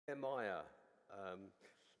Nehemiah.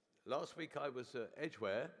 Last week I was at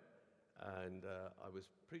Edgware and I was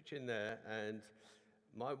preaching there, and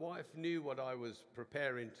my wife knew what I was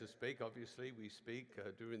preparing to speak. Obviously we speak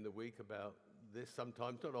during the week about this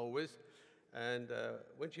sometimes, not always. And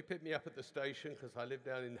when she picked me up at the station, because I live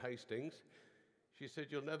down in Hastings, she said,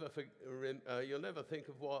 you'll never think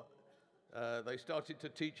of what they started to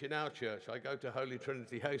teach in our church. I go to Holy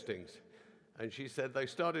Trinity Hastings. And she said they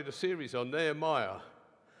started a series on Nehemiah.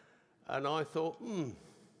 And I thought,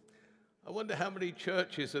 I wonder how many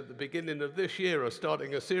churches at the beginning of this year are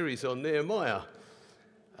starting a series on Nehemiah.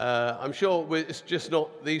 I'm sure it's just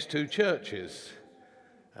not these two churches.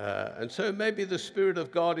 And so maybe the Spirit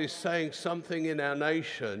of God is saying something in our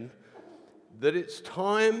nation that it's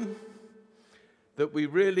time that we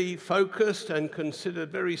really focused and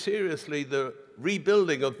considered very seriously the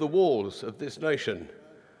rebuilding of the walls of this nation.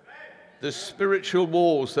 The spiritual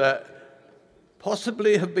walls that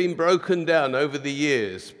possibly have been broken down over the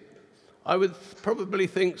years. I would probably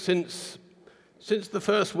think since the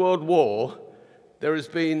First World War, there has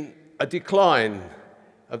been a decline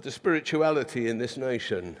of the spirituality in this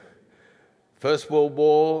nation. First World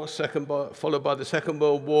War, followed by the Second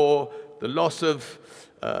World War, the loss of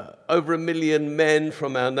over 1 million men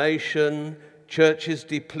from our nation, churches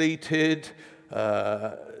depleted,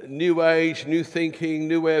 new age, new thinking,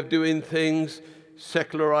 new way of doing things,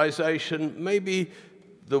 secularization. Maybe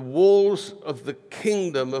the walls of the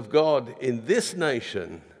kingdom of God in this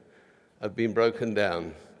nation have been broken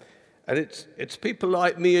down. And it's people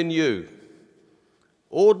like me and you,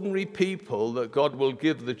 ordinary people, that God will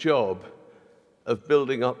give the job of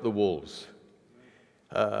building up the walls.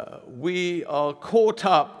 We are caught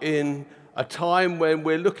up in a time when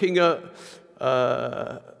we're looking at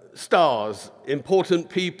stars, important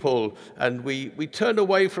people, and we turn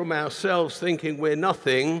away from ourselves thinking we're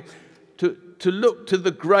nothing to look to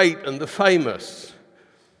the great and the famous.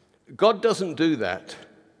 God doesn't do that.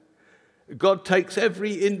 God takes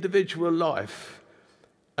every individual life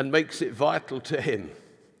and makes it vital to him.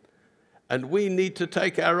 And we need to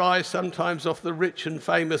take our eyes sometimes off the rich and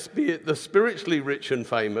famous, be it the spiritually rich and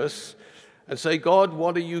famous, and say, God,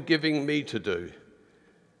 what are you giving me to do?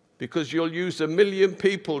 Because you'll use 1 million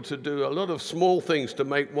people to do a lot of small things to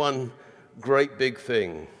make one great big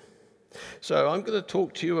thing. So I'm going to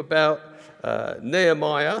talk to you about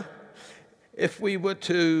Nehemiah. If we were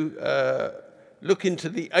to look into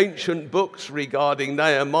the ancient books regarding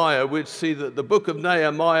Nehemiah, we'd see that the book of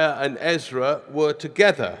Nehemiah and Ezra were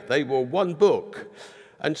together. They were one book.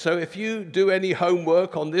 And so if you do any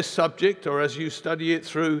homework on this subject, or as you study it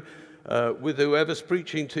through with whoever's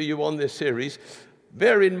preaching to you on this series,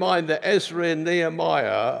 bear in mind that Ezra and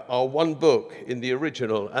Nehemiah are one book in the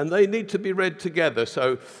original, and they need to be read together.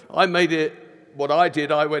 So I made it what I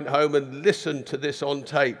did. I went home and listened to this on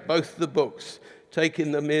tape, both the books,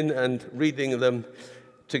 taking them in and reading them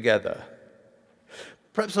together.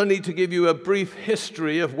 Perhaps I need to give you a brief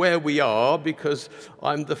history of where we are, because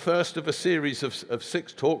I'm the first of a series of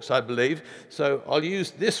 6 talks, I believe. So I'll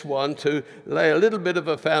use this one to lay a little bit of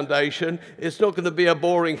a foundation. It's not going to be a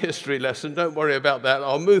boring history lesson. Don't worry about that.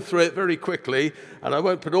 I'll move through it very quickly, and I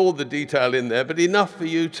won't put all the detail in there, but enough for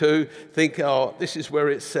you to think, oh, this is where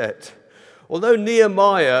it's set. Although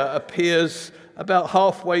Nehemiah appears about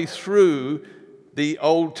halfway through the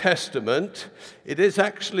Old Testament, it is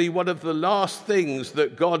actually one of the last things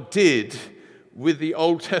that God did with the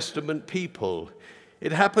Old Testament people.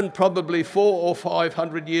 It happened probably 400 or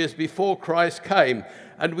 500 years before Christ came,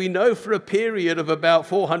 and we know for a period of about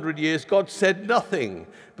 400 years God said nothing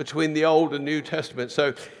between the Old and New Testament.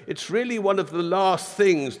 So it's really one of the last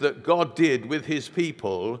things that God did with his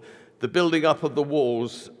people, the building up of the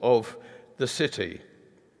walls of the city.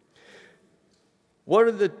 What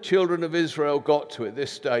had the children of Israel got to at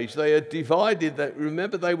this stage? They had divided,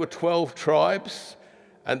 remember they were 12 tribes,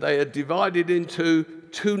 and they had divided into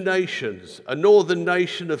 2 nations, a northern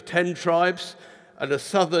nation of 10 tribes and a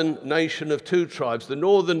southern nation of 2 tribes. The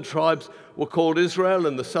northern tribes were called Israel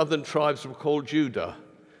and the southern tribes were called Judah.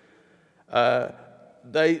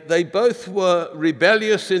 They both were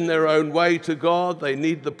rebellious in their own way to God. They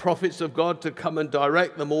need the prophets of God to come and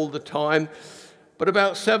direct them all the time. But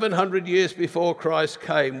about 700 years before Christ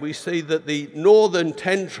came, we see that the northern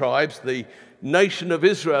 10 tribes, the nation of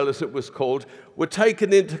Israel as it was called, were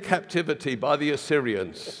taken into captivity by the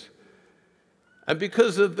Assyrians. And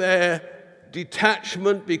because of their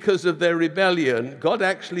detachment, because of their rebellion, God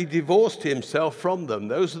actually divorced himself from them.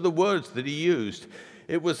 Those are the words that he used.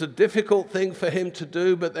 It was a difficult thing for him to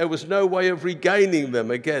do, but there was no way of regaining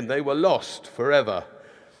them again. They were lost forever.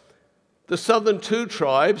 The southern 2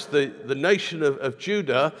 tribes, the nation of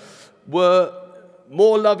Judah, were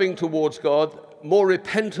more loving towards God, more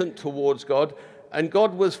repentant towards God, and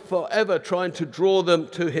God was forever trying to draw them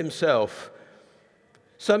to himself.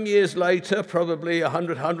 Some years later, probably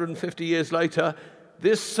 100, 150 years later,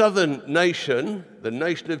 this southern nation, the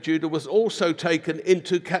nation of Judah, was also taken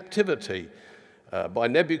into captivity by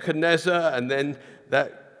Nebuchadnezzar, and then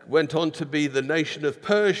that went on to be the nation of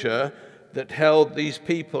Persia that held these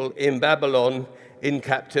people in Babylon in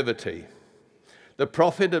captivity. The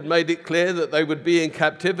prophet had made it clear that they would be in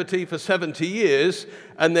captivity for 70 years,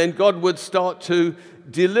 and then God would start to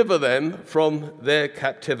deliver them from their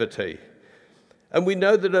captivity. And we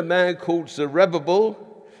know that a man called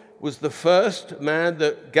Zerubbabel was the first man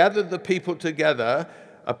that gathered the people together,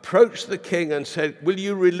 approached the king and said, will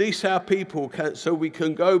you release our people so we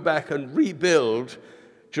can go back and rebuild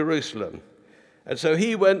Jerusalem? And so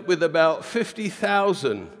he went with about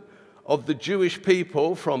 50,000 of the Jewish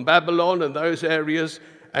people from Babylon and those areas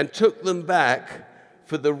and took them back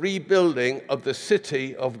for the rebuilding of the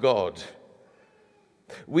city of God.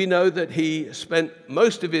 We know that he spent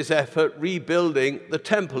most of his effort rebuilding the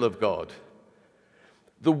temple of God.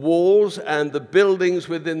 The walls and the buildings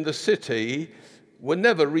within the city were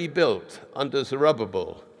never rebuilt under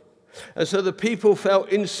Zerubbabel. And so the people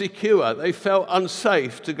felt insecure. They felt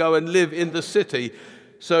unsafe to go and live in the city.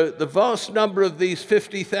 So the vast number of these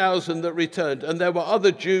 50,000 that returned, and there were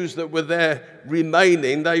other Jews that were there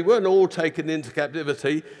remaining, they weren't all taken into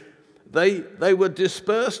captivity. They were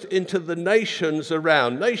dispersed into the nations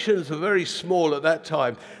around. Nations were very small at that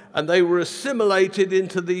time, and they were assimilated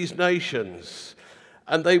into these nations.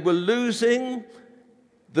 And they were losing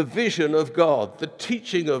the vision of God, the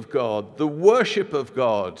teaching of God, the worship of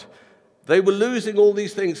God. They were losing all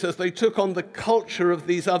these things as they took on the culture of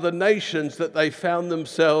these other nations that they found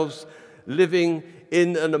themselves living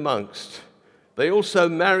in and amongst. They also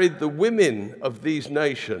married the women of these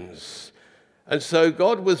nations. And so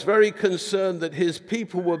God was very concerned that his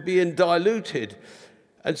people were being diluted.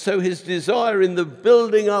 And so his desire in the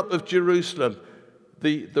building up of Jerusalem,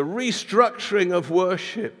 the restructuring of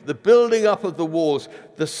worship, the building up of the walls,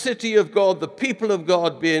 the city of God, the people of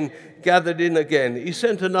God being gathered in again. He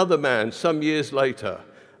sent another man some years later,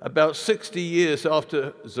 about 60 years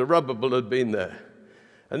after Zerubbabel had been there.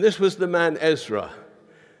 And this was the man Ezra.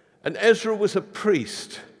 And Ezra was a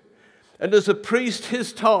priest. And as a priest,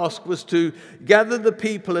 his task was to gather the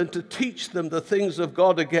people and to teach them the things of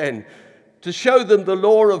God again, to show them the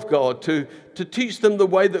law of God, to teach them the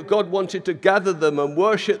way that God wanted to gather them and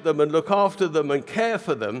worship them and look after them and care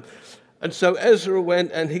for them. And so Ezra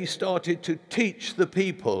went and he started to teach the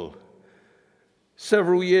people.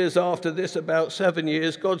 Several years after this, about 7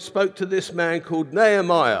 years, God spoke to this man called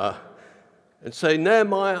Nehemiah and say,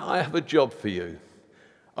 Nehemiah, I have a job for you.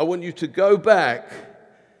 I want you to go back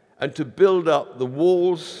and to build up the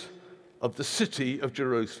walls of the city of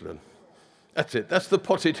Jerusalem. That's it. That's the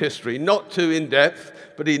potted history. Not too in-depth,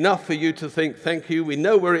 but enough for you to think, thank you. We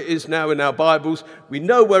know where it is now in our Bibles. We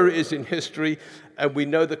know where it is in history. And we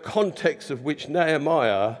know the context of which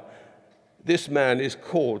Nehemiah, this man, is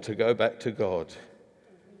called to go back to God.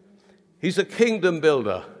 He's a kingdom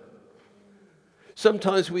builder.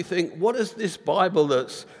 Sometimes we think, what is this Bible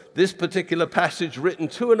that's this particular passage written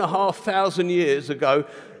 2,500 years ago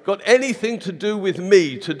got anything to do with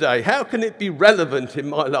me today? How can it be relevant in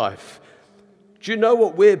my life? Do you know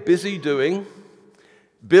what we're busy doing?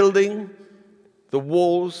 Building the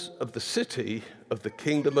walls of the city of the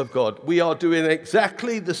kingdom of God. We are doing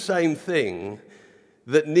exactly the same thing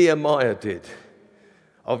that Nehemiah did.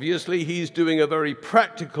 Obviously, he's doing a very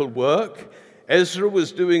practical work. Ezra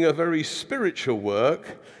was doing a very spiritual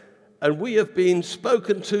work. And we have been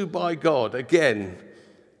spoken to by God. Again,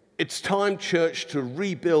 it's time, church, to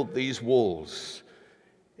rebuild these walls.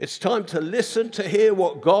 It's time to listen to hear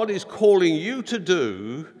what God is calling you to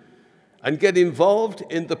do and get involved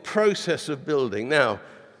in the process of building. Now,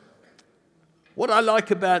 what I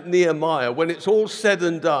like about Nehemiah, when it's all said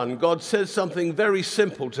and done, God says something very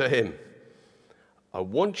simple to him. I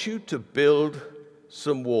want you to build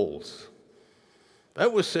some walls.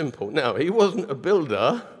 That was simple. Now, he wasn't a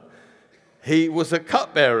builder. He was a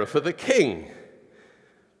cupbearer for the king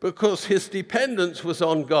because his dependence was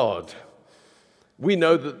on God. We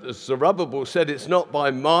know that Zerubbabel said it's not by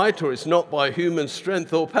might or it's not by human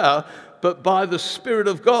strength or power, but by the Spirit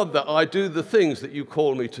of God that I do the things that you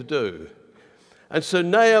call me to do. And so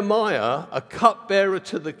Nehemiah, a cupbearer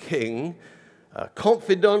to the king, a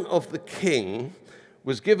confidant of the king,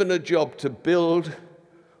 was given a job to build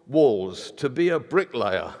walls, to be a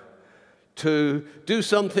bricklayer, to do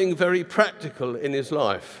something very practical in his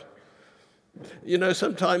life. You know,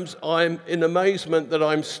 sometimes I'm in amazement that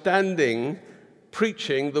I'm standing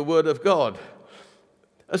preaching the Word of God.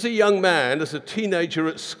 As a young man, as a teenager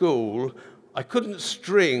at school, I couldn't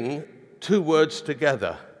string two words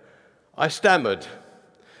together. I stammered.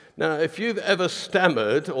 Now, if you've ever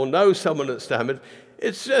stammered or know someone that stammered,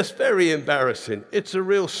 it's just very embarrassing. It's a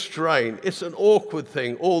real strain. It's an awkward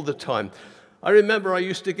thing all the time. I remember I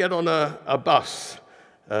used to get on a bus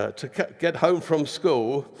to get home from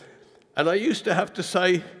school, and I used to have to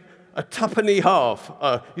say a tuppenny half.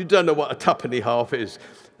 You don't know what a tuppenny half is.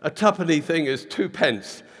 A tuppenny thing is 2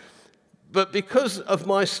 pence. But because of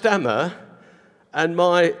my stammer and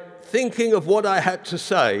my thinking of what I had to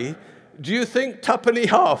say, do you think tuppenny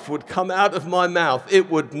half would come out of my mouth? It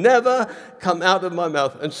would never come out of my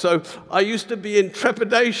mouth. And so I used to be in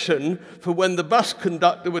trepidation for when the bus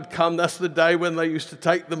conductor would come. That's the day when they used to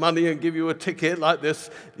take the money and give you a ticket like this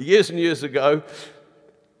years and years ago.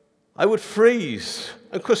 I would freeze,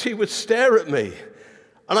 because he would stare at me,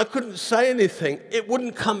 and I couldn't say anything. It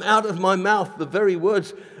wouldn't come out of my mouth, the very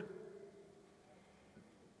words.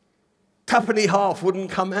 Tuppenny half wouldn't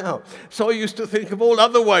come out. So I used to think of all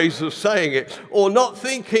other ways of saying it, or not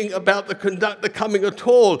thinking about the conductor coming at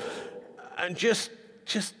all, and just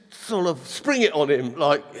sort of spring it on him.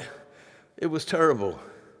 Like, it was terrible.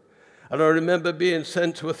 And I remember being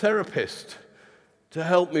sent to a therapist to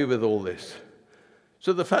help me with all this.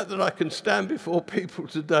 So the fact that I can stand before people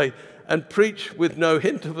today and preach with no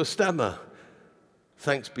hint of a stammer,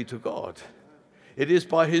 thanks be to God. It is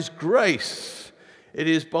by His grace, it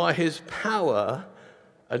is by His power,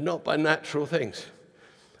 and not by natural things.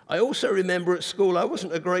 I also remember at school I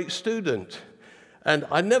wasn't a great student, and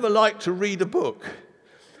I never liked to read a book.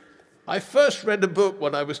 I first read a book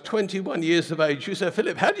when I was 21 years of age. You say,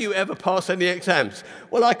 Philip, how do you ever pass any exams?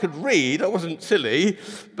 Well, I could read. I wasn't silly,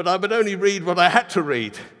 but I would only read what I had to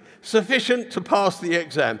read. Sufficient to pass the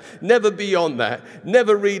exam. Never beyond that.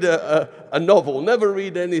 Never read a novel. Never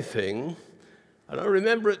read anything. And I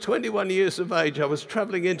remember at 21 years of age, I was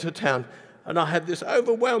traveling into town, and I had this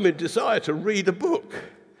overwhelming desire to read a book.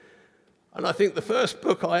 And I think the first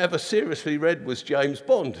book I ever seriously read was James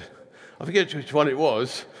Bond. I forget which one it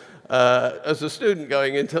was. As a student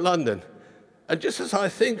going into London. And just as I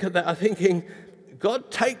think of that, I'm thinking, God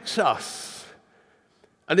takes us,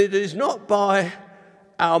 and it is not by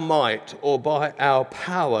our might or by our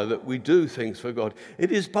power that we do things for God.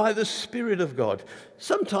 It is by the Spirit of God.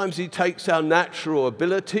 Sometimes He takes our natural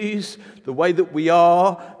abilities, the way that we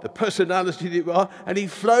are, the personality that we are, and He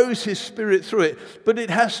flows His Spirit through it. But it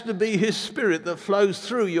has to be His Spirit that flows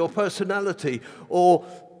through your personality, or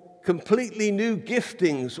completely new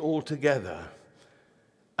giftings altogether.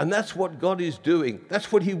 And that's what God is doing.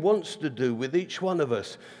 That's what He wants to do with each one of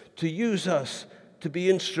us, to use us to be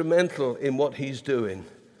instrumental in what He's doing.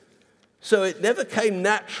 So it never came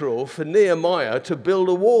natural for Nehemiah to build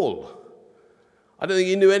a wall. I don't think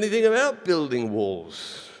he knew anything about building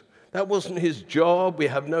walls. That wasn't his job. We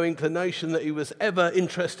have no inclination that he was ever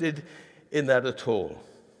interested in that at all.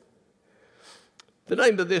 The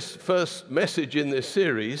name of this first message in this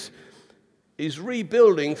series is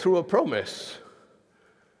Rebuilding Through a Promise.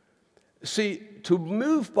 See, to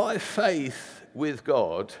move by faith with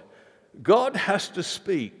God, God has to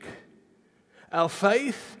speak. Our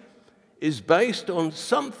faith is based on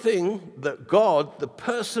something that God, the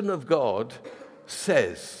person of God,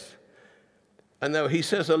 says. And though He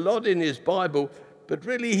says a lot in His Bible, but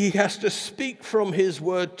really He has to speak from His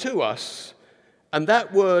word to us. And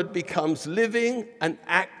that word becomes living and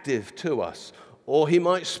active to us. Or He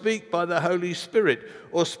might speak by the Holy Spirit,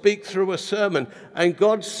 or speak through a sermon. And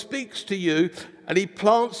God speaks to you, and He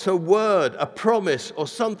plants a word, a promise, or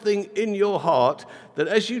something in your heart that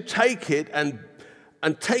as you take it and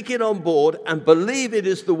take it on board and believe it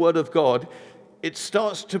is the word of God, it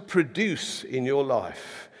starts to produce in your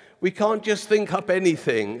life. We can't just think up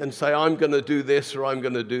anything and say, I'm going to do this or I'm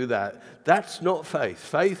going to do that. That's not faith.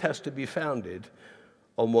 Faith has to be founded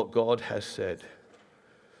on what God has said.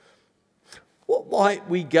 What might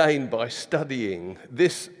we gain by studying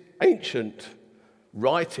this ancient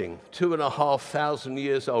writing, 2,500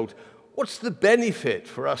 years old? What's the benefit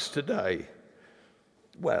for us today?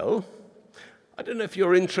 Well, I don't know if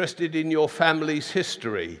you're interested in your family's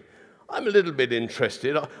history. I'm a little bit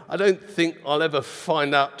interested. I don't think I'll ever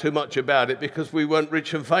find out too much about it because we weren't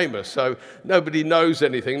rich and famous, so nobody knows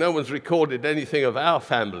anything. No one's recorded anything of our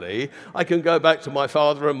family. I can go back to my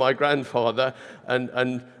father and my grandfather and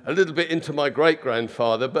a little bit into my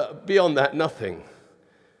great-grandfather, but beyond that, nothing.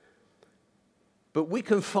 But we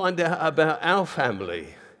can find out about our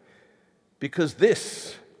family because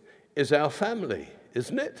this is our family,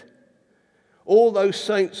 isn't it? All those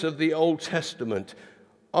saints of the Old Testament,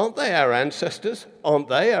 aren't they our ancestors? Aren't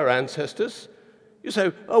they our ancestors? You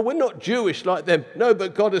say, oh, we're not Jewish like them. No,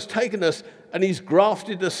 but God has taken us and he's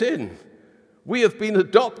grafted us in. We have been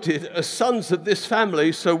adopted as sons of this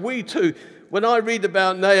family, so we too, when I read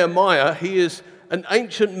about Nehemiah, he is an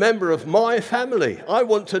ancient member of my family. I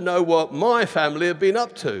want to know what my family have been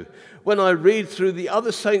up to. When I read through the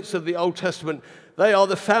other saints of the Old Testament, they are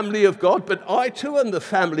the family of God, but I too am the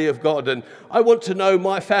family of God, and I want to know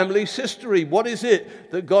my family's history. What is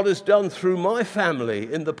it that God has done through my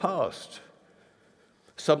family in the past?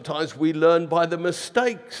 Sometimes we learn by the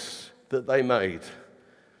mistakes that they made.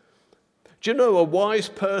 Do you know a wise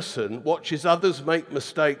person watches others make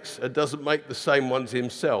mistakes and doesn't make the same ones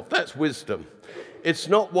himself? That's wisdom. It's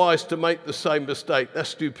not wise to make the same mistake. That's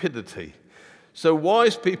stupidity. So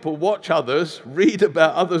wise people watch others, read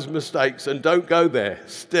about others' mistakes, and don't go there.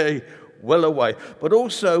 Stay well away. But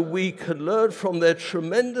also we can learn from their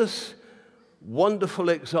tremendous, wonderful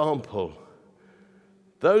example.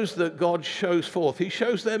 Those that God shows forth. He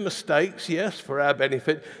shows their mistakes, yes, for our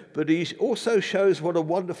benefit, but he also shows what a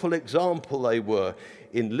wonderful example they were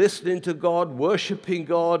in listening to God, worshiping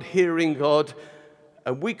God, hearing God.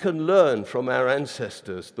 And we can learn from our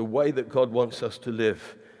ancestors the way that God wants us to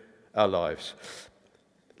live our lives.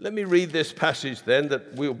 Let me read this passage then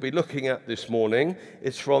that we'll be looking at this morning.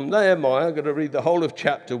 It's from Nehemiah. I'm going to read the whole of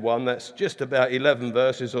chapter 1. That's just about 11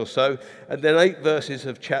 verses or so, and then 8 verses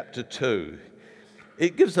of chapter 2.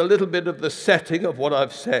 It gives a little bit of the setting of what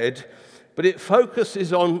I've said, but it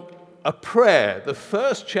focuses on a prayer. The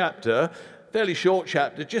first chapter, fairly short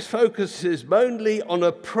chapter, just focuses mainly on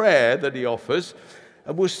a prayer that he offers.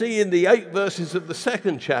 And we'll see in the 8 verses of the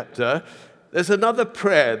second chapter, there's another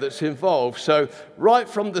prayer that's involved. So right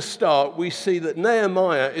from the start, we see that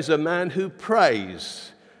Nehemiah is a man who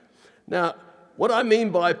prays. Now, what I mean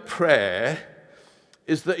by prayer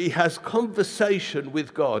is that he has conversation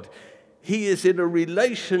with God. He is in a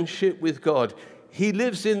relationship with God. He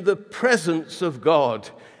lives in the presence of God.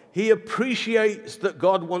 He appreciates that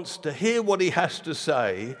God wants to hear what he has to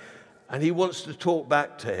say, and he wants to talk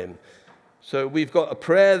back to him. So we've got a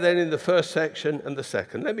prayer then in the first section and the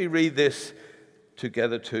second. Let me read this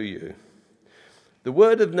together to you. The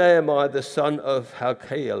word of Nehemiah, the son of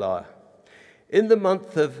Hilkiah. In the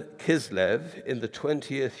month of Kislev, in the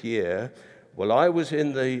 20th year, while I was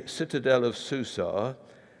in the citadel of Susa,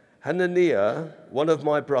 Hananiah, one of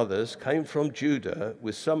my brothers, came from Judah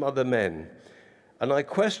with some other men, and I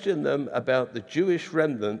questioned them about the Jewish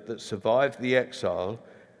remnant that survived the exile,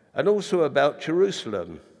 and also about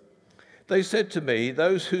Jerusalem. They said to me,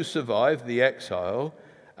 those who survived the exile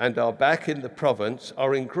and are back in the province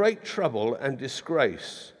are in great trouble and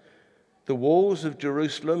disgrace. The walls of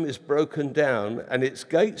Jerusalem is broken down, and its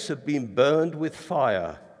gates have been burned with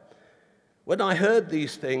fire. When I heard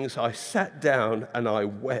these things, I sat down and I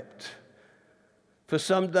wept. For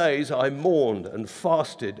some days I mourned and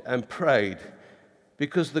fasted and prayed,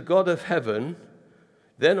 because the God of heaven,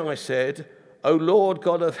 then I said, O Lord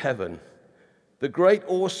God of heaven, the great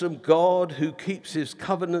awesome God who keeps his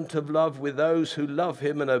covenant of love with those who love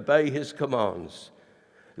him and obey his commands,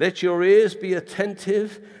 let your ears be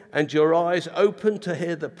attentive and your eyes open to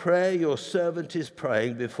hear the prayer your servant is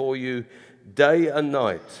praying before you day and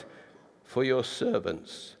night. For your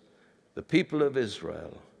servants, the people of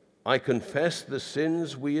Israel, I confess the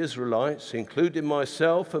sins we Israelites, including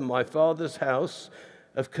myself and my father's house,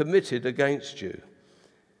 have committed against you.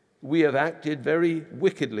 We have acted very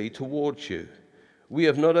wickedly towards you. We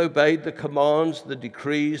have not obeyed the commands, the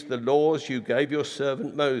decrees, the laws you gave your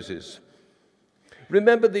servant Moses.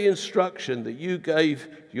 Remember the instruction that you gave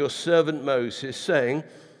your servant Moses, saying,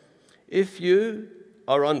 if you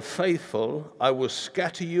are unfaithful, I will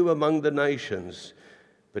scatter you among the nations.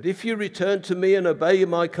 But if you return to me and obey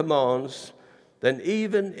my commands, then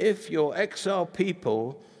even if your exiled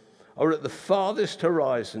people are at the farthest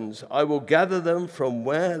horizons, I will gather them from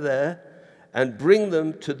where there and bring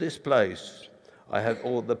them to this place.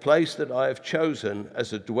 Or the place that I have chosen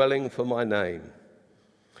as a dwelling for my name.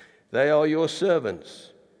 They are your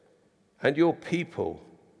servants and your people,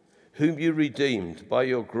 whom you redeemed by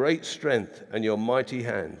your great strength and your mighty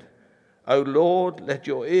hand. O Lord, let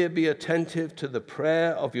your ear be attentive to the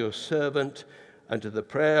prayer of your servant and to the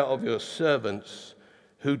prayer of your servants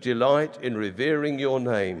who delight in revering your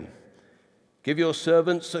name. Give your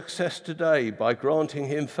servant success today by granting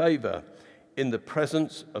him favor in the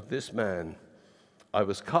presence of this man. I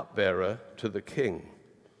was cupbearer to the king.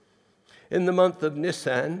 In the month of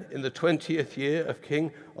Nisan, in the 20th year of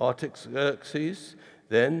King Artaxerxes,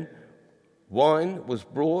 then wine was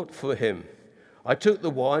brought for him. I took the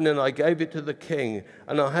wine and I gave it to the king,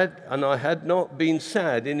 and I had not been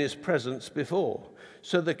sad in his presence before.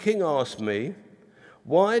 So the king asked me,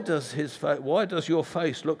 Why does your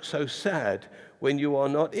face look so sad when you are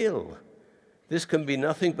not ill? This can be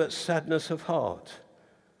nothing but sadness of heart."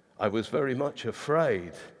 I was very much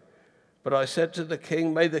afraid, but I said to the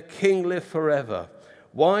king, "May the king live forever.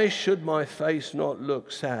 Why should my face not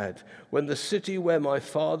look sad when the city where my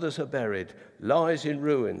fathers are buried lies in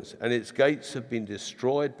ruins and its gates have been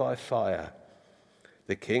destroyed by fire?"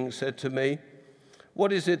 The king said to me,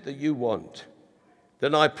 "What is it that you want?"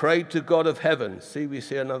 Then I prayed to God of heaven. We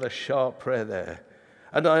see another sharp prayer there.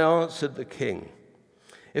 And I answered the king,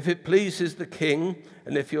 "If it pleases the king,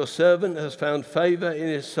 and if your servant has found favor in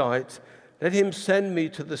his sight, let him send me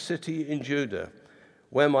to the city in Judah,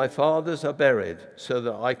 where my fathers are buried, so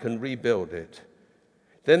that I can rebuild it."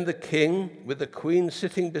 Then the king, with the queen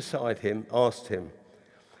sitting beside him, asked him,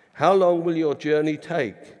 "How long will your journey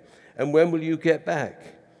take, and when will you get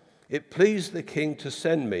back?" It pleased the king to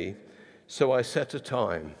send me, so I set a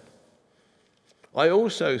time. I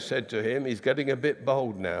also said to him, he's getting a bit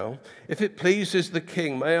bold now, "If it pleases the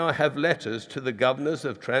king, may I have letters to the governors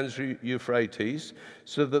of Trans-Euphrates,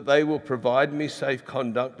 so that they will provide me safe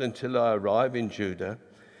conduct until I arrive in Judah?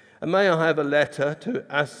 And may I have a letter to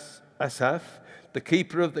Asaph, the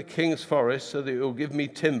keeper of the king's forest, so that he will give me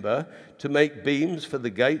timber to make beams for the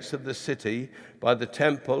gates of the city, by the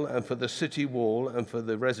temple, and for the city wall, and for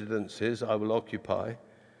the residences I will occupy?"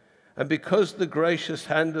 And because the gracious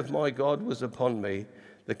hand of my God was upon me,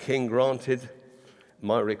 the king granted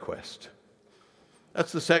my request.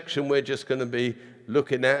 That's the section we're just going to be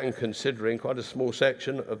looking at and considering, quite a small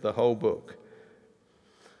section of the whole book.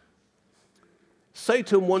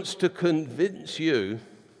 Satan wants to convince you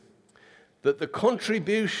that the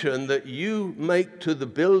contribution that you make to the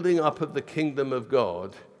building up of the kingdom of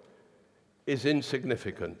God is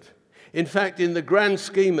insignificant. In fact, in the grand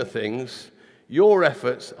scheme of things, your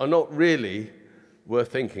efforts are not really worth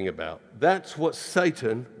thinking about. That's what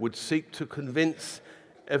Satan would seek to convince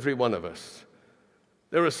every one of us.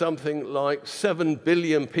 There are something like 7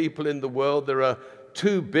 billion people in the world. There are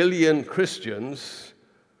 2 billion Christians.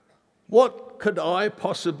 What could I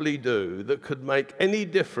possibly do that could make any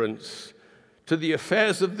difference to the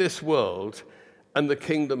affairs of this world and the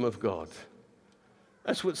kingdom of God?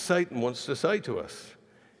 That's what Satan wants to say to us.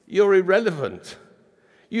 You're irrelevant.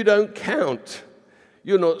 You don't count.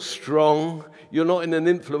 You're not strong. You're not in an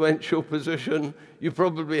influential position. You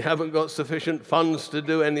probably haven't got sufficient funds to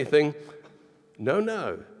do anything.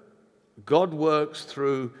 No. God works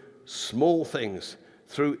through small things,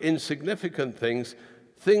 through insignificant things,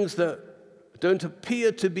 things that don't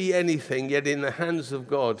appear to be anything, yet in the hands of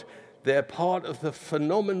God, they're part of the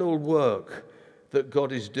phenomenal work that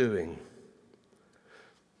God is doing.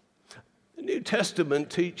 The New Testament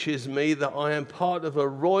teaches me that I am part of a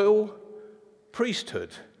royal priesthood.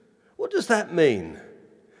 What does that mean?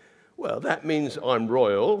 Well, that means I'm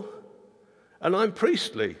royal and I'm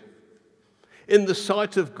priestly. In the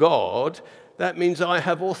sight of God, that means I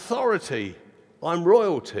have authority. I'm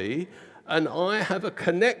royalty, and I have a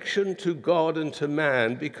connection to God and to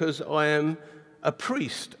man because I am a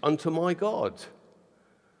priest unto my God.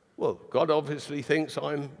 Well, God obviously thinks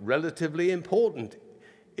I'm relatively important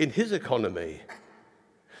in his economy.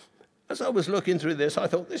 As I was looking through this, I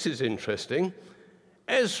thought, this is interesting.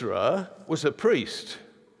 Ezra was a priest,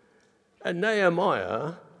 and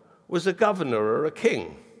Nehemiah was a governor or a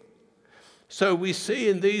king. So we see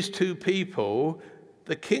in these two people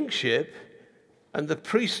the kingship and the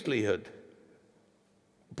priestlyhood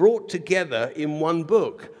brought together in one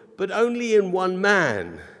book, but only in one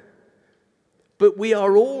man. But we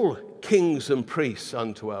are all kings and priests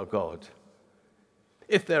unto our God.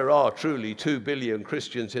 If there are truly 2 billion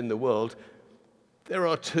Christians in the world, there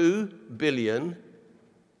are 2 billion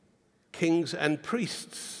kings and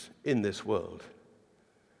priests in this world.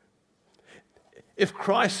 If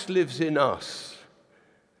Christ lives in us,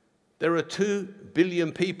 there are 2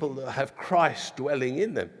 billion people that have Christ dwelling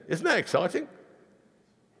in them. Isn't that exciting?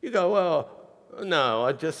 You go, well, no,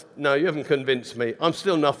 you haven't convinced me. I'm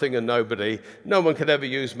still nothing and nobody. No one could ever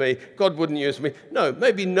use me. God wouldn't use me. No,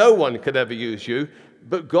 maybe no one could ever use you,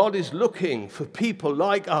 but God is looking for people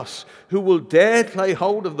like us who will dare lay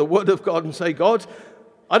hold of the word of God and say, God,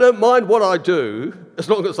 I don't mind what I do as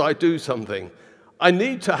long as I do something. I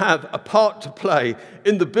need to have a part to play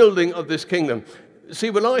in the building of this kingdom. See,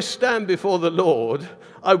 when I stand before the Lord,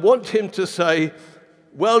 I want him to say,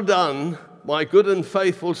 well done, my good and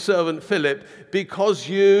faithful servant Philip, because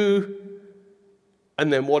you,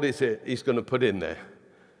 and then what is it he's going to put in there?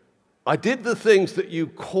 I did the things that you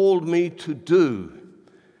called me to do.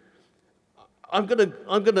 I'm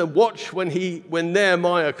going to watch when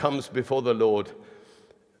Nehemiah comes before the Lord.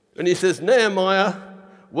 And he says, Nehemiah,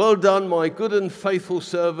 well done, my good and faithful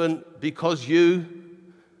servant, because you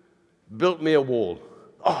built me a wall.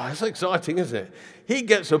 Oh, that's exciting, isn't it? He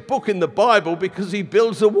gets a book in the Bible because he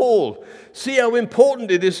builds a wall. See how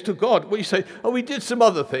important it is to God. Well, you say, oh, he did some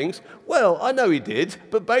other things. Well, I know he did,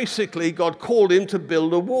 but basically God called him to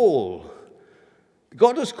build a wall.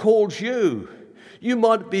 God has called you. You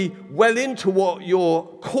might be well into what you're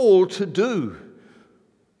called to do.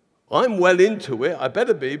 I'm well into it. I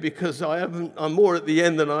better be, because I'm more at the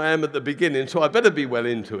end than I am at the beginning, so I better be well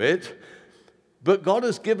into it. But God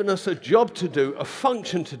has given us a job to do, a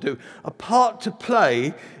function to do, a part to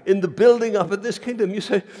play in the building up of this kingdom. You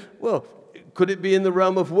say, well, could it be in the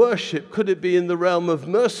realm of worship? Could it be in the realm of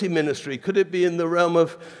mercy ministry? Could it be in the realm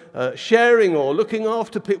of sharing or looking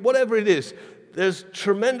after people? Whatever it is, there's a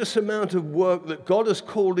tremendous amount of work that God has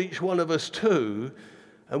called each one of us to,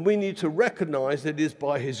 and we need to recognize that it is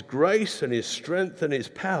by His grace and His strength and His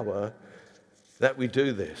power that we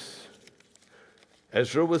do this.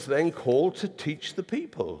 Ezra was then called to teach the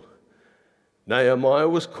people. Nehemiah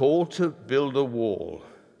was called to build a wall.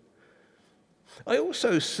 I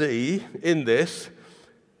also see in this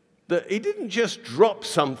that he didn't just drop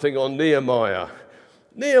something on Nehemiah.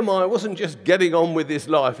 Nehemiah wasn't just getting on with his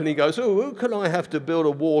life and he goes, oh, who can I have to build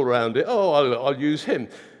a wall around it? Oh, I'll use him.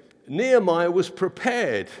 Nehemiah was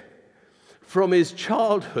prepared from his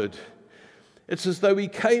childhood. It's as though he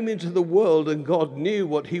came into the world and God knew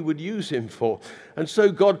what he would use him for. And so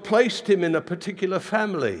God placed him in a particular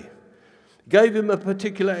family, gave him a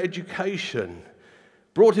particular education,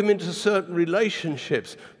 brought him into certain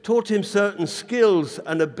relationships, taught him certain skills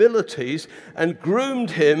and abilities, and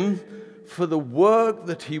groomed him for the work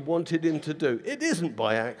that he wanted him to do. It isn't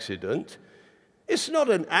by accident. It's not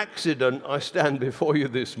an accident I stand before you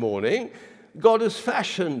this morning. God has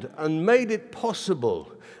fashioned and made it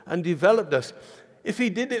possible and developed us. If he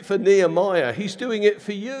did it for Nehemiah, he's doing it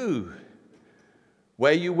for you.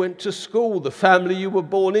 Where you went to school, the family you were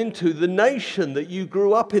born into, the nation that you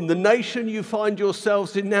grew up in, the nation you find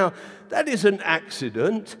yourselves in now, that is an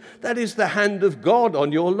accident. That is the hand of God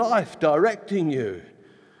on your life directing you.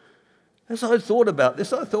 As I thought about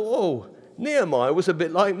this, I thought, oh, Nehemiah was a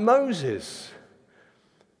bit like Moses.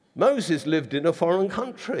 Moses lived in a foreign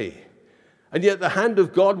country. And yet the hand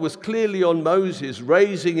of God was clearly on Moses,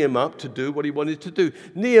 raising him up to do what he wanted to do.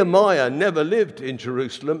 Nehemiah never lived in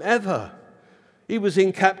Jerusalem, ever. He was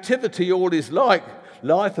in captivity all his life,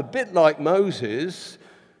 a bit like Moses,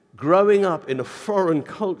 growing up in a foreign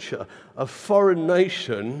culture, a foreign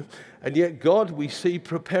nation. And yet God, we see,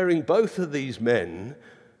 preparing both of these men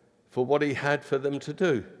for what he had for them to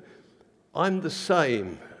do. I'm the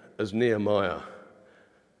same as Nehemiah.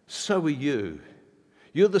 So are you.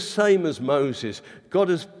 You're the same as Moses. God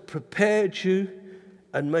has prepared you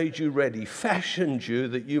and made you ready, fashioned you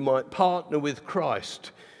that you might partner with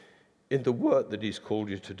Christ in the work that he's called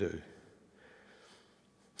you to do.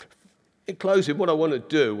 In closing, what I want to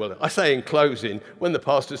do, well, I say in closing, when the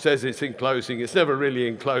pastor says it's in closing, it's never really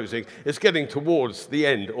in closing. It's getting towards the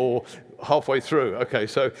end or halfway through. Okay,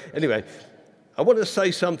 so anyway, I want to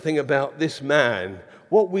say something about this man,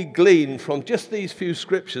 what we glean from just these few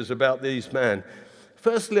scriptures about these men.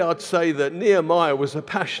 Firstly, I'd say that Nehemiah was a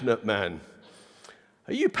passionate man.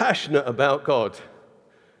 Are you passionate about God?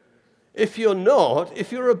 If you're not,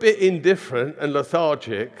 if you're a bit indifferent and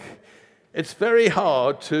lethargic, it's very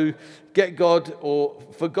hard to get God or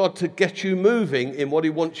for God to get you moving in what he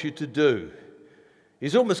wants you to do.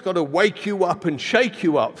 He's almost got to wake you up and shake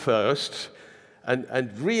you up first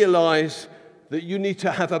and realize that you need to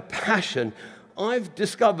have a passion. I've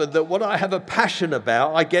discovered that what I have a passion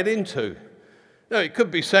about, I get into. No, it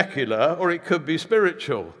could be secular or it could be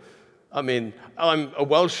spiritual. I mean, I'm a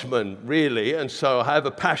Welshman, really, and so I have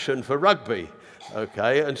a passion for rugby,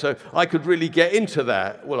 okay? And so I could really get into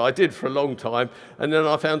that. Well, I did for a long time, and then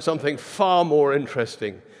I found something far more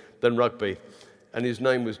interesting than rugby, and his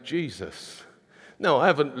name was Jesus. Now, I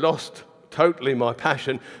haven't lost totally my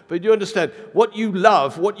passion, but you understand, what you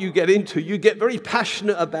love, what you get into, you get very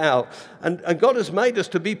passionate about. And God has made us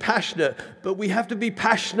to be passionate, but we have to be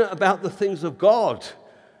passionate about the things of God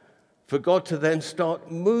for God to then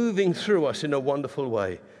start moving through us in a wonderful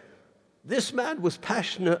way. This man was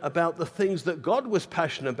passionate about the things that God was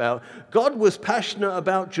passionate about. God was passionate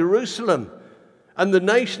about Jerusalem and the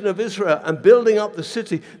nation of Israel and building up the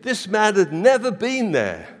city. This man had never been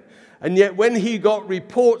there. And yet when he got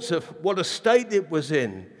reports of what a state it was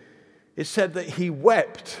in, it said that he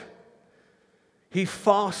wept, he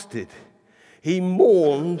fasted, he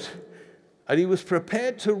mourned, and he was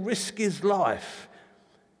prepared to risk his life.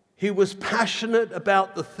 He was passionate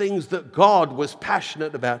about the things that God was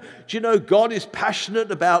passionate about. Do you know God is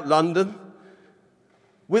passionate about London?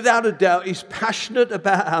 Without a doubt, he's passionate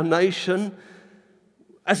about our nation.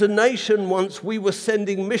 As a nation once, we were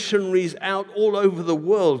sending missionaries out all over the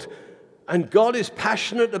world. And God is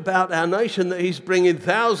passionate about our nation, that he's bringing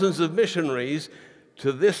thousands of missionaries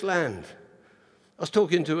to this land. I was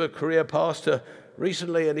talking to a Korea pastor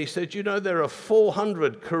recently, and he said, you know, there are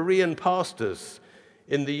 400 Korean pastors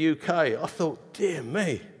in the UK. I thought, dear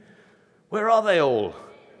me, where are they all?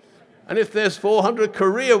 And if there's 400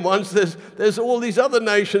 Korean ones, there's all these other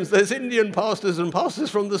nations. There's Indian pastors and pastors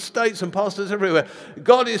from the States and pastors everywhere.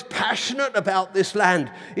 God is passionate about this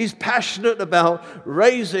land. He's passionate about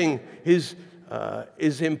raising his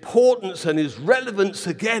importance and his relevance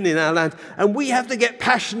again in our land. And we have to get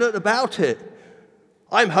passionate about it.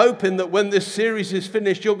 I'm hoping that when this series is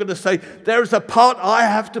finished, you're going to say, there is a part I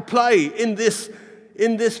have to play in this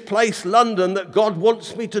place, London, that God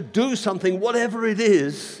wants me to do something, whatever it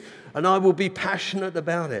is, and I will be passionate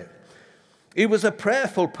about it. He was a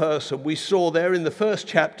prayerful person. We saw there in the first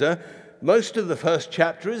chapter, most of the first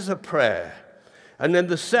chapter is a prayer. And then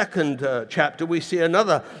the second chapter, we see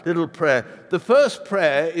another little prayer. The first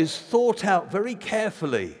prayer is thought out very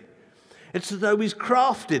carefully. It's as though he's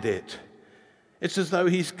crafted it. It's as though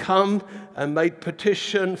he's come and made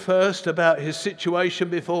petition first about his situation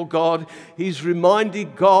before God. He's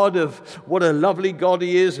reminded God of what a lovely God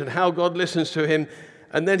he is and how God listens to him.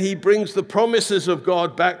 And then he brings the promises of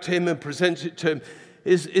God back to him and presents it to him.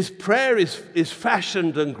 His prayer is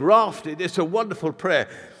fashioned and grafted. It's a wonderful prayer.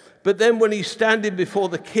 But then when he's standing before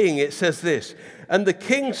the king, it says this, and the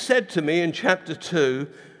king said to me in chapter 2,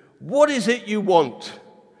 what is it you want?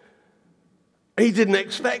 He didn't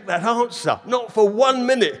expect that answer, not for 1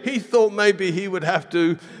 minute. He thought maybe he would have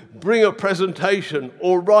to bring a presentation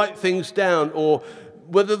or write things down, or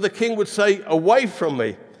whether the king would say, away from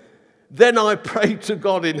me. Then I prayed to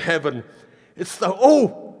God in heaven. It's the,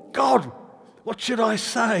 oh, God, what should I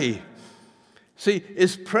say? See,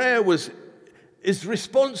 his prayer was, his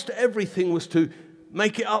response to everything was to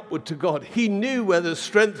make it upward to God. He knew where the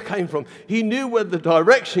strength came from. He knew where the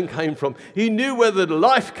direction came from. He knew where the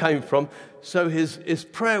life came from. So his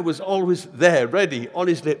prayer was always there, ready, on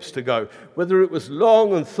his lips to go, whether it was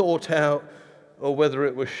long and thought out or whether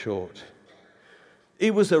it was short. He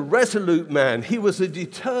was a resolute man. He was a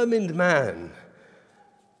determined man.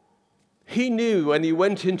 He knew when he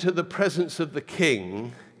went into the presence of the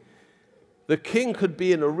king could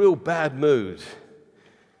be in a real bad mood.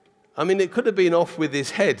 I mean, it could have been off with his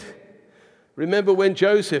head. Remember when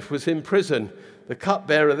Joseph was in prison, the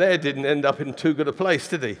cupbearer there didn't end up in too good a place,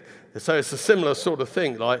 did he? So it's a similar sort of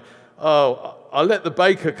thing, like, oh, I'll let the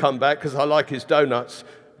baker come back because I like his donuts,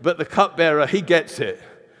 but the cupbearer, he gets it.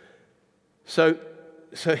 So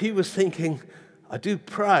he was thinking, I do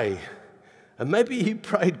pray. And maybe he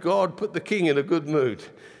prayed, God, put the king in a good mood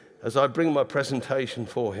as I bring my presentation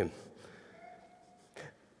for him.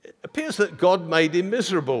 It appears that God made him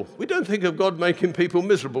miserable. We don't think of God making people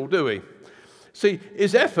miserable, do we? See,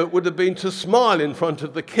 his effort would have been to smile in front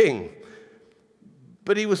of the king,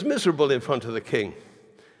 but he was miserable in front of the king.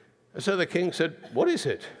 And so the king said, what is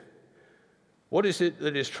it? What is it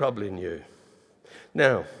that is troubling you?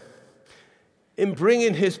 Now, in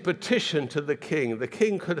bringing his petition to the king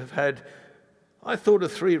could have had, I thought,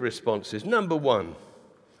 of 3 responses. Number 1,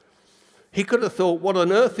 he could have thought, what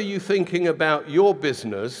on earth are you thinking about your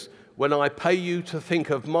business when I pay you to think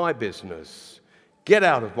of my business? Get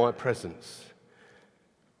out of my presence.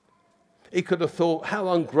 He could have thought, how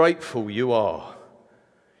ungrateful you are.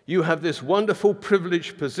 You have this wonderful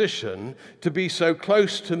privileged position to be so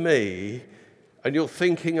close to me, and you're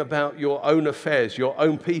thinking about your own affairs, your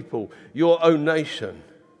own people, your own nation.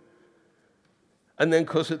 And then,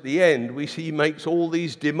 because at the end, we see he makes all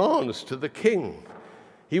these demands to the king.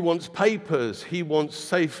 He wants papers, he wants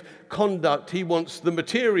safe conduct, he wants the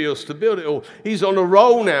materials to build it all. He's on a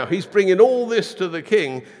roll now, he's bringing all this to the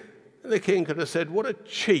king. And the king could have said, what a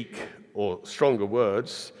cheek, or stronger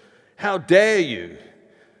words, how dare you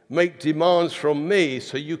make demands from me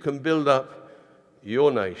so you can build up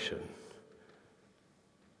your nation.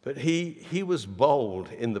 But he was bold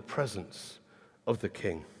in the presence of the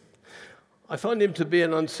king. I find him to be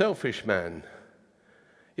an unselfish man.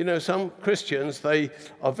 You know, some Christians, they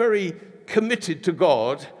are very committed to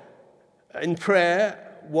God in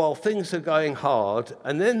prayer while things are going hard,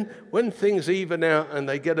 and then when things even out and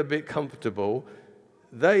they get a bit comfortable,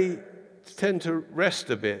 they tend to rest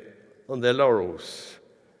a bit on their laurels.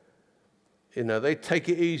 You know, they take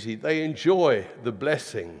it easy. They enjoy the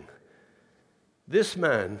blessing. This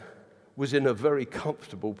man was in a very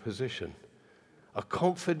comfortable position, a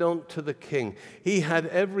confidant to the king. He had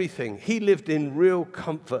everything. He lived in real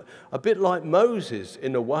comfort, a bit like Moses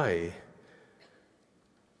in a way.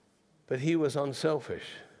 but he was unselfish.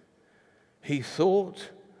 He thought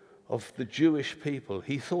of the Jewish people.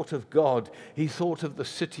 He thought of God. He thought of the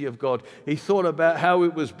city of God. He thought about how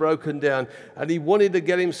it was broken down. And he wanted to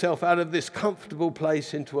get himself out of this comfortable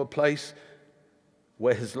place into a place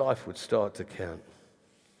where his life would start to count.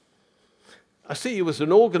 I see he was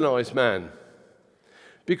an organized man,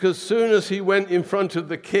 because soon as he went in front of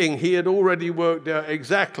the king, he had already worked out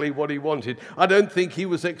exactly what he wanted. I don't think he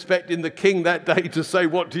was expecting the king that day to say,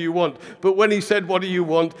 "What do you want?" But when he said, "What do you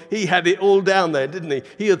want?" he had it all down there, didn't he?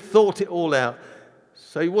 He had thought it all out.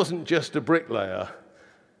 So he wasn't just a bricklayer.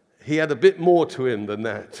 He had a bit more to him than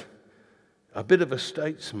that, a bit of a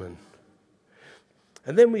statesman.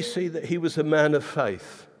 And then we see that he was a man of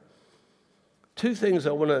faith. Two things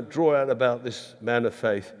I want to draw out about this man of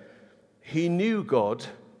faith. He knew God.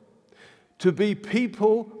 To be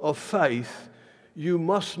people of faith, you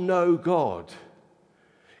must know God.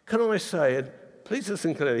 Can I say, and please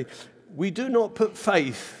listen clearly, we do not put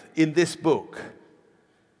faith in this book.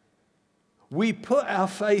 We put our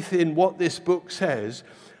faith in what this book says,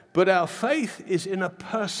 but our faith is in a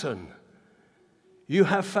person. You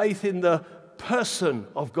have faith in the person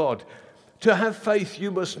of God. To have faith, you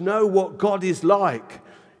must know what God is like.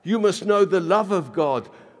 You must know the love of God,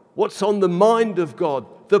 what's on the mind of God,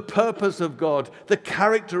 the purpose of God, the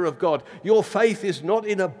character of God. Your faith is not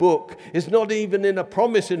in a book. It's not even in a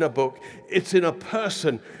promise in a book. It's in a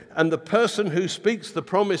person. And the person who speaks the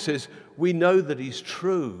promises, we know that he's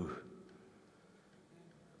true.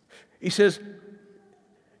 He says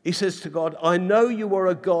to God, "I know you are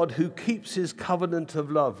a God who keeps his covenant of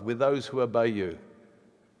love with those who obey you."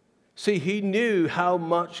 See, he knew how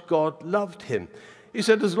much God loved him. He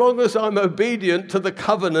said, "As long as I'm obedient to the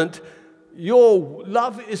covenant, your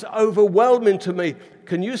love is overwhelming to me."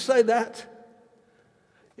 Can you say that?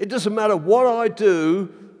 It doesn't matter what I do.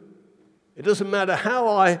 It doesn't matter how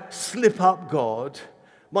I slip up, God.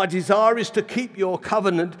 My desire is to keep your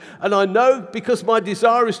covenant. And I know because my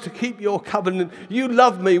desire is to keep your covenant, you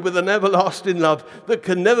love me with an everlasting love that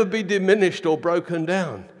can never be diminished or broken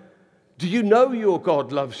down. Do you know your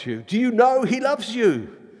God loves you? Do you know he loves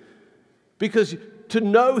you? Because to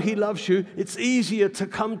know he loves you, it's easier to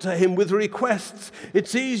come to him with requests.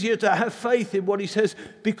 It's easier to have faith in what he says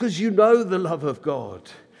because you know the love of God.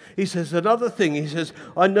 He says another thing. He says,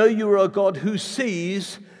 "I know you are a God who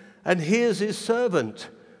sees and hears his servant."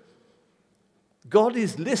 God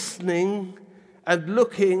is listening and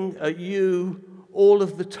looking at you all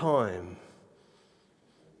of the time.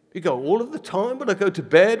 You go, all of the time? When I go to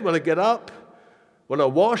bed, when I get up, when I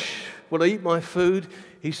wash, when I eat my food?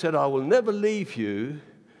 He said, "I will never leave you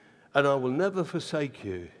and I will never forsake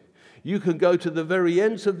you. You can go to the very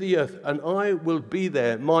ends of the earth and I will be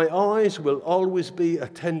there. My eyes will always be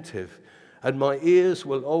attentive and my ears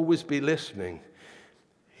will always be listening."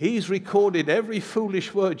 He's recorded every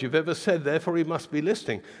foolish word you've ever said, therefore he must be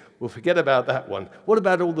listening. Well, forget about that one. What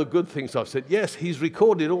about all the good things I've said? Yes, he's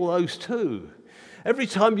recorded all those too. Every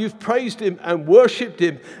time you've praised him and worshipped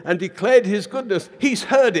him and declared his goodness, he's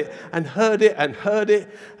heard it and heard it and heard it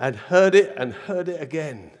and heard it and heard it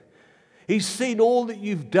again. He's seen all that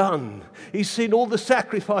you've done. He's seen all the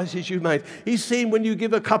sacrifices you made. He's seen when you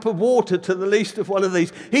give a cup of water to the least of one of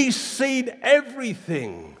these. He's seen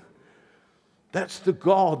everything. That's the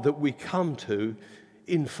God that we come to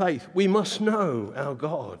in faith. We must know our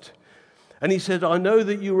God. And he said, "I know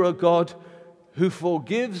that you are a God who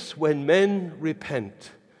forgives when men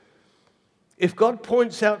repent." If God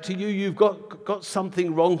points out to you you've got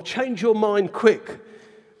something wrong, change your mind quick.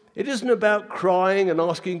 It isn't about crying and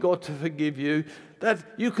asking God to forgive you. That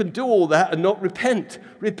you can do all that and not repent.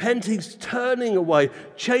 Repenting is turning away,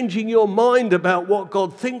 changing your mind about what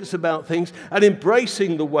God thinks about things and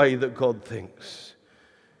embracing the way that God thinks.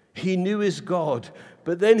 He knew his God,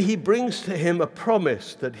 but then he brings to him a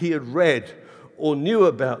promise that he had read or knew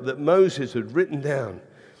about, that Moses had written down.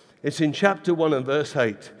 It's in chapter 1 and verse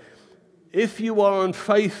 8. "If you are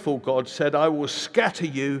unfaithful," God said, "I will scatter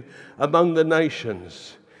you among the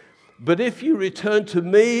nations. But if you return to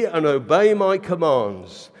me and obey my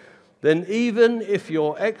commands, then even if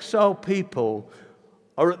your exiled people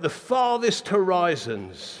are at the farthest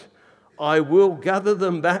horizons, I will gather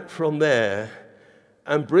them back from there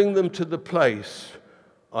and bring them to the place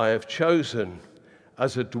I have chosen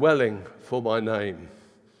as a dwelling for my name."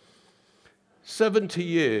 70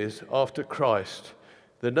 years after Christ,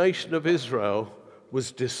 the nation of Israel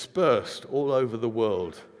was dispersed all over the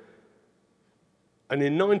world. And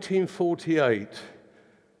in 1948,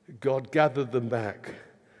 God gathered them back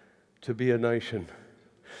to be a nation.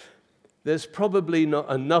 There's probably not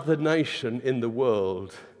another nation in the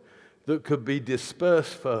world that could be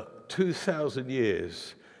dispersed for 2,000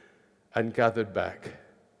 years and gathered back.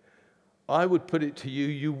 I would put it to you,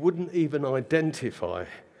 you wouldn't even identify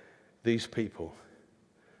these people.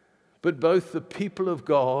 But both the people of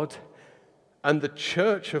God and the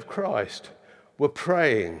church of Christ were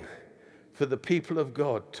praying for the people of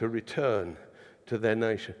God to return to their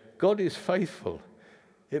nation. God is faithful.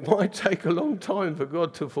 It might take a long time for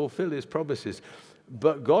God to fulfill his promises,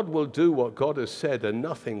 but God will do what God has said, and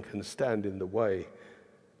nothing can stand in the way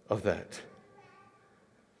of that.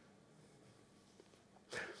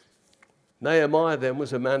 Nehemiah then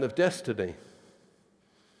was a man of destiny.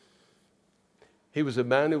 He was a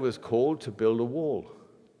man who was called to build a wall.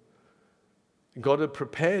 God had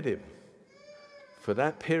prepared him for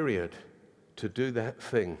that period to do that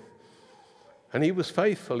thing. And he was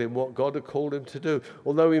faithful in what God had called him to do.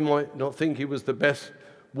 Although he might not think he was the best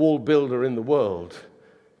wall builder in the world,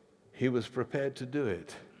 he was prepared to do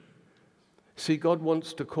it. See, God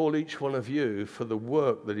wants to call each one of you for the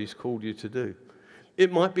work that he's called you to do.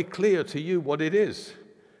 It might be clear to you what it is.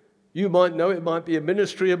 You might know it might be a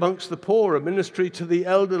ministry amongst the poor, a ministry to the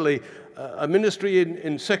elderly, a ministry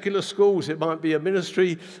in secular schools. It might be a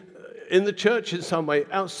ministry in the church in some way,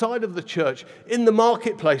 outside of the church, in the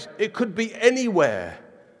marketplace. It could be anywhere.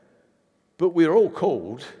 But we're all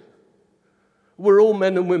called. We're all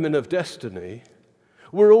men and women of destiny.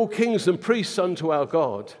 We're all kings and priests unto our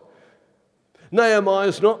God.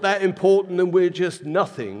 Nehemiah's not that important and we're just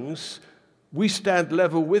nothings. We stand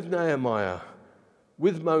level with Nehemiah,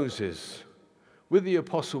 with Moses, with the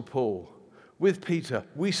Apostle Paul, with Peter.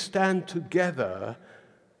 We stand together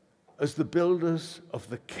as the builders of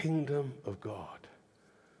the kingdom of God.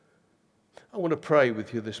 I want to pray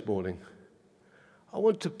with you this morning. I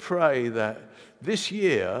want to pray that this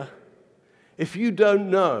year, if you don't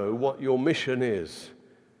know what your mission is,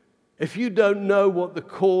 if you don't know what the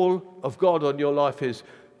call of God on your life is,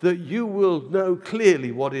 that you will know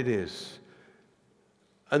clearly what it is.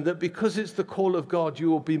 And that because it's the call of God, you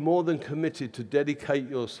will be more than committed to dedicate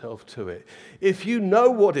yourself to it. If you know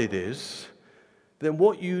what it is, then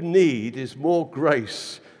what you need is more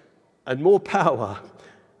grace and more power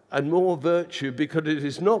and more virtue, because it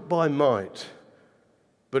is not by might,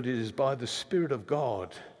 but it is by the Spirit of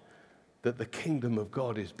God that the kingdom of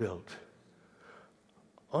God is built.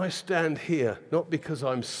 I stand here not because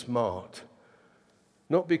I'm smart,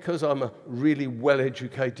 not because I'm a really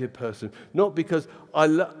well-educated person, not because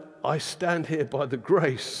I stand here by the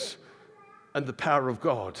grace and the power of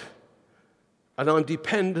God. And I'm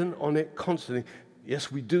dependent on it constantly.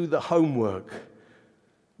 Yes, we do the homework.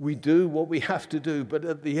 We do what we have to do, but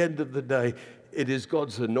at the end of the day, it is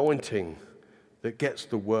God's anointing that gets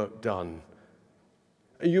the work done.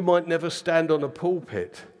 And you might never stand on a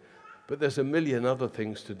pulpit, but there's a million other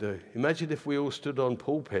things to do. Imagine if we all stood on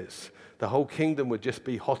pulpits. The whole kingdom would just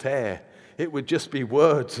be hot air. It would just be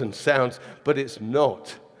words and sounds, but it's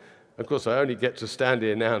not. Of course, I only get to stand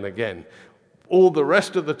here now and again. All the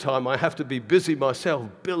rest of the time, I have to be busy myself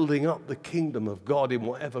building up the kingdom of God in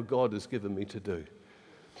whatever God has given me to do.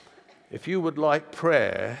 If you would like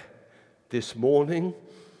prayer this morning,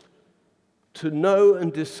 to know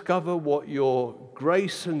and discover what your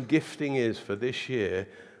grace and gifting is for this year,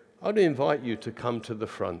 I'd invite you to come to the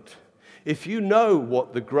front. If you know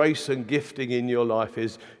what the grace and gifting in your life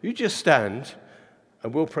is, you just stand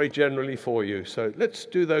and we'll pray generally for you. So let's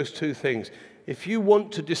do those two things. If you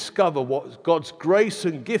want to discover what God's grace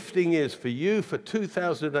and gifting is for you for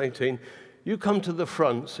 2018, you come to the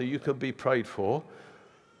front so you can be prayed for.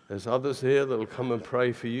 There's others here that will come and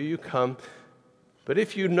pray for you. You come. But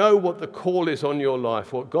if you know what the call is on your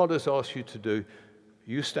life, what God has asked you to do,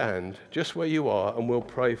 you stand just where you are and we'll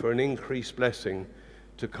pray for an increased blessing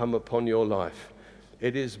to come upon your life.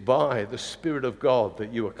 It is by the Spirit of God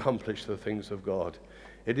that you accomplish the things of God.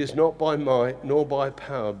 It is not by might nor by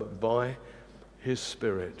power, but by His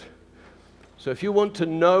Spirit. So if you want to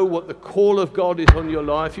know what the call of God is on your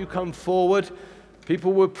life, you come forward.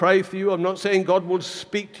 People will pray for you. I'm not saying God will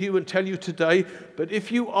speak to you and tell you today, but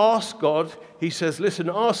if you ask God, He says, listen,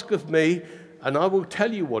 ask of me, and I will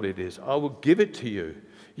tell you what it is. I will give it to you.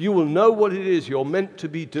 You will know what it is you're meant to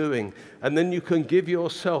be doing, and then you can give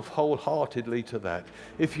yourself wholeheartedly to that.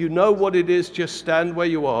 If you know what it is, just stand where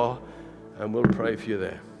you are, and we'll pray for you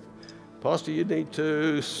there. Pastor, you need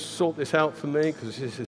to sort this out for me, because this is